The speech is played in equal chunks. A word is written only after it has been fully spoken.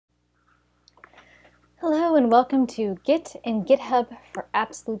Hello and welcome to Git and GitHub for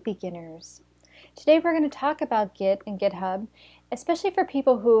absolute beginners. Today we're going to talk about Git and GitHub, especially for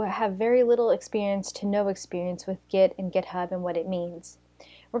people who have very little experience to no experience with Git and GitHub and what it means.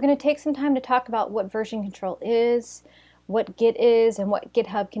 We're going to take some time to talk about what version control is, what Git is, and what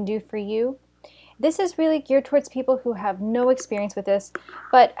GitHub can do for you. This is really geared towards people who have no experience with this,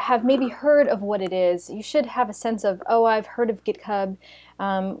 but have maybe heard of what it is. You should have a sense of, oh, I've heard of GitHub,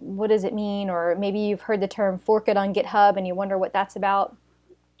 what does it mean? Or maybe you've heard the term fork it on GitHub and you wonder what that's about.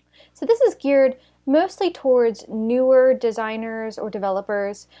 So this is geared mostly towards newer designers or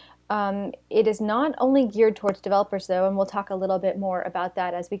developers. It is not only geared towards developers though, and we'll talk a little bit more about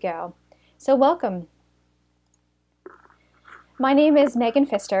that as we go. So welcome. My name is Megan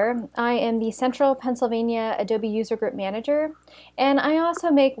Pfister. I am the Central Pennsylvania Adobe User Group Manager, and I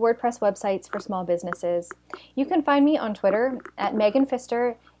also make WordPress websites for small businesses. You can find me on Twitter at Megan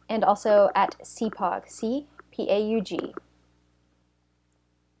Pfister and also at CPAUG, C-P-A-U-G.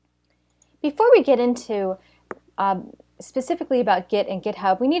 Before we get into specifically about Git and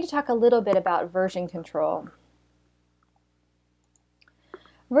GitHub, we need to talk a little bit about version control.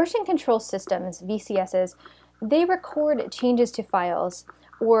 Version control systems, VCSs, they record changes to files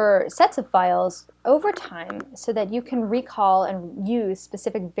or sets of files over time so that you can recall and use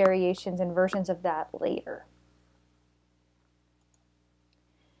specific variations and versions of that later.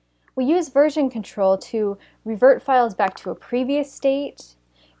 We use version control to revert files back to a previous state,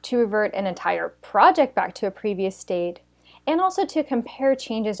 to revert an entire project back to a previous state, and also to compare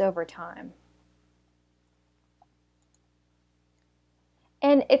changes over time.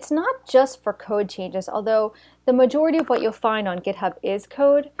 And it's not just for code changes, although the majority of what you'll find on GitHub is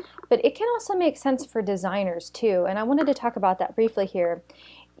code, but it can also make sense for designers too, and I wanted to talk about that briefly here.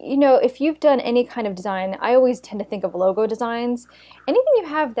 You know, if you've done any kind of design, I always tend to think of logo designs. Anything you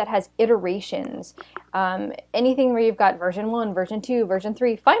have that has iterations, anything where you've got version 1, version 2, version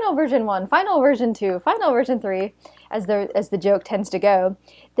 3, final version 1, final version 2, final version 3, as the joke tends to go,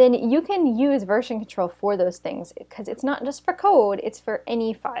 then you can use version control for those things because it's not just for code, it's for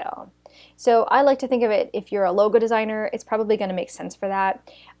any file. So I like to think of it, if you're a logo designer, it's probably going to make sense for that.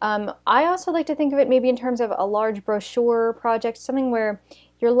 I also like to think of it maybe in terms of a large brochure project, something where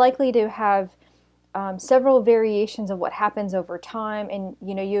you're likely to have several variations of what happens over time, and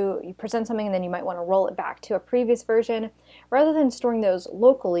you present something and then you might want to roll it back to a previous version. Rather than storing those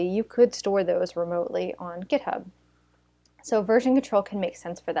locally, you could store those remotely on GitHub. So version control can make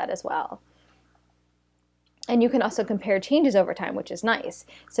sense for that as well. And you can also compare changes over time, which is nice.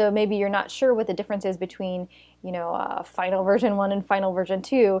 So maybe you're not sure what the difference is between, final version 1 and final version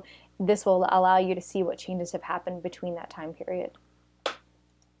 2. This will allow you to see what changes have happened between that time period.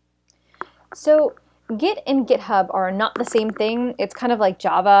 So Git and GitHub are not the same thing. It's kind of like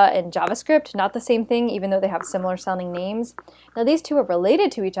Java and JavaScript, not the same thing, even though they have similar sounding names. Now these two are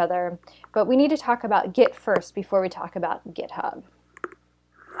related to each other, but we need to talk about Git first before we talk about GitHub.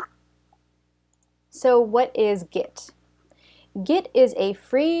 So what is Git? Git is a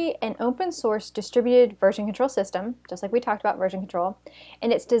free and open source distributed version control system, just like we talked about version control,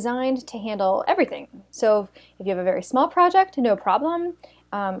 and it's designed to handle everything. So if you have a very small project, no problem.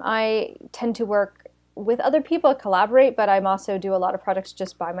 I tend to work with other people, collaborate, but I also do a lot of projects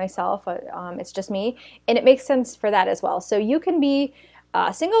just by myself. It's just me, and it makes sense for that as well. So you can be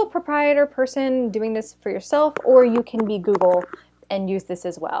a single proprietor person doing this for yourself, or you can be Google and use this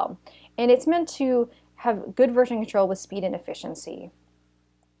as well. And it's meant to have good version control with speed and efficiency.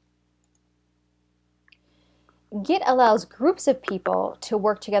 Git allows groups of people to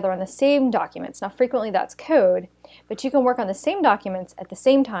work together on the same documents. Now frequently that's code, but you can work on the same documents at the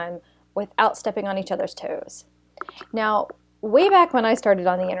same time without stepping on each other's toes. Now, way back when I started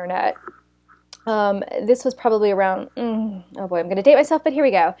on the internet, this was probably around, oh boy, I'm going to date myself, but here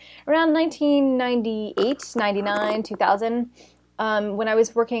we go. Around 1998, 99, 2000, when I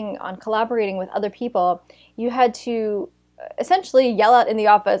was working on collaborating with other people, you had to essentially yell out in the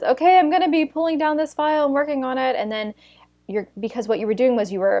office, okay, I'm going to be pulling down this file and working on it, and then because what you were doing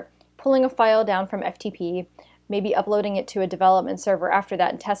was you were pulling a file down from FTP, maybe uploading it to a development server after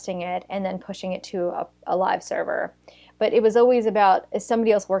that and testing it, and then pushing it to a live server. But it was always about, is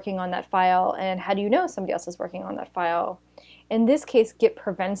somebody else working on that file, and how do you know somebody else is working on that file? In this case, Git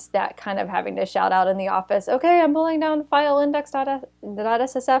prevents that kind of having to shout out in the office, okay, I'm pulling down file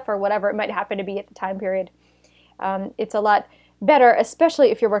index.ssf or whatever it might happen to be at the time period. It's a lot better, especially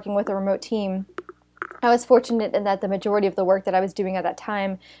if you're working with a remote team. I was fortunate in that the majority of the work that I was doing at that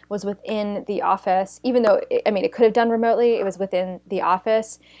time was within the office, even though, it could have done remotely, it was within the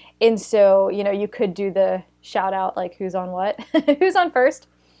office. And so, you could do the shout out, like who's on what, who's on first.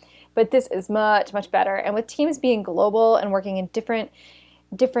 but this is much, much better. And with teams being global and working in different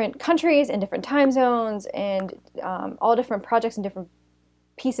countries and different time zones and all different projects and different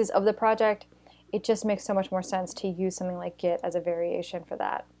pieces of the project, it just makes so much more sense to use something like Git as a variation for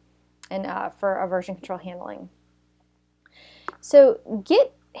that and for a version control handling. So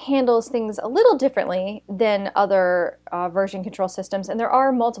Git handles things a little differently than other version control systems, and there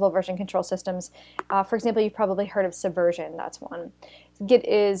are multiple version control systems. For example, you've probably heard of Subversion, that's one. Git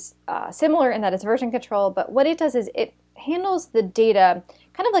is similar in that it's version control, but what it does is it handles the data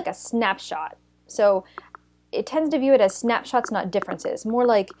kind of like a snapshot. So it tends to view it as snapshots, not differences, more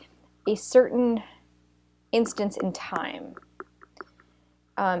like a certain instance in time.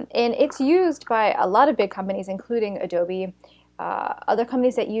 And it's used by a lot of big companies, including Adobe, other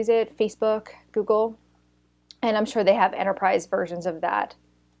companies that use it, Facebook, Google, and I'm sure they have enterprise versions of that.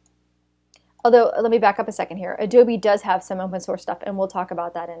 Although, let me back up a second here. Adobe does have some open source stuff, and we'll talk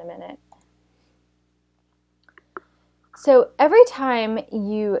about that in a minute. So every time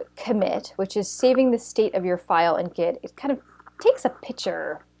you commit, which is saving the state of your file in Git, it kind of takes a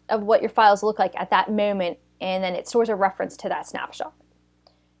picture of what your files look like at that moment, and then it stores a reference to that snapshot.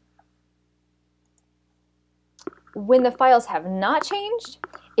 When the files have not changed,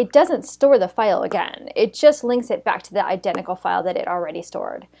 it doesn't store the file again. It just links it back to the identical file that it already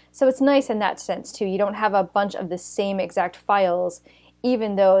stored. So it's nice in that sense too. You don't have a bunch of the same exact files,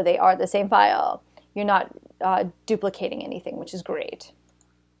 even though they are the same file. You're not duplicating anything, which is great.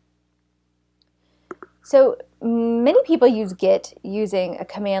 So many people use Git using a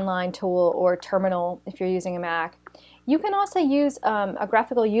command line tool or terminal if you're using a Mac. You can also use a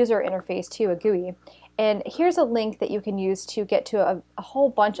graphical user interface too, a GUI. And here's a link that you can use to get to a whole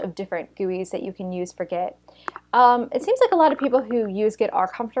bunch of different GUIs that you can use for Git. It seems like a lot of people who use Git are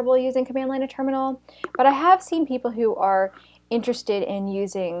comfortable using command line or terminal, but I have seen people who are interested in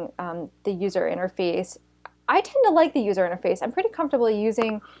using the user interface. I tend to like the user interface. I'm pretty comfortable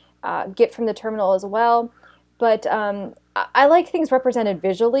using Git from the terminal as well, but I like things represented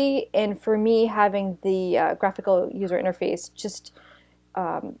visually, and for me, having the graphical user interface just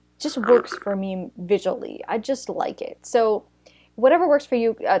works for me visually. I just like it. So whatever works for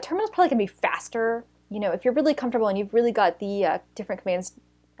you. Terminal's probably going to be faster. You know, if you're really comfortable and you've really got the different commands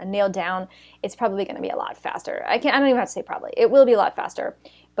nailed down, it's probably going to be a lot faster. I don't even have to say probably. It will be a lot faster.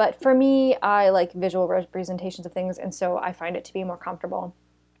 But for me, I like visual representations of things, and so I find it to be more comfortable.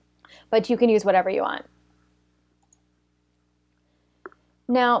 But you can use whatever you want.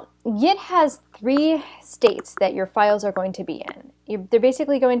 Now, Git has 3 states that your files are going to be in. They're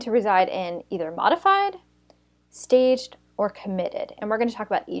basically going to reside in either modified, staged, or committed. And we're going to talk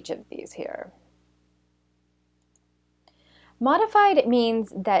about each of these here. Modified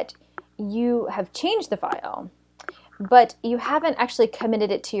means that you have changed the file, but you haven't actually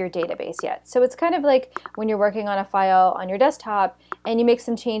committed it to your database yet. So it's kind of like when you're working on a file on your desktop and you make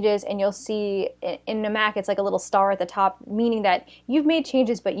some changes, and you'll see in a Mac it's like a little star at the top, meaning that you've made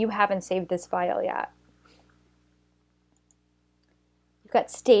changes but you haven't saved this file yet. You've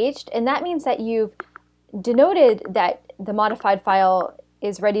got staged, and that means that you've denoted that the modified file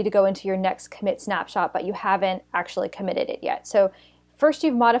is ready to go into your next commit snapshot, but you haven't actually committed it yet. So first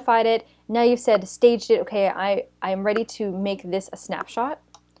you've modified it, now you've said staged it, okay, I'm ready to make this a snapshot,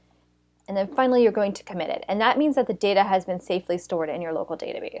 and then finally you're going to commit it. And that means that the data has been safely stored in your local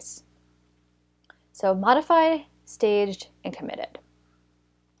database. So modified, staged, and committed.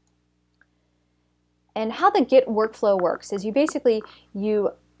 And how the Git workflow works is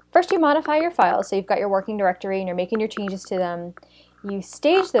first you modify your files, so you've got your working directory and you're making your changes to them. You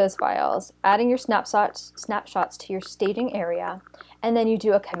stage those files, adding your snapshots to your staging area, and then you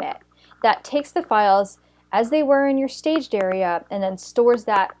do a commit. That takes the files as they were in your staged area and then stores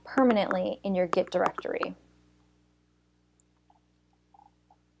that permanently in your Git directory.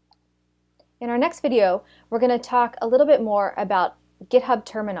 In our next video, we're going to talk a little bit more about GitHub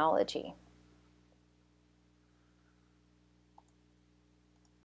terminology.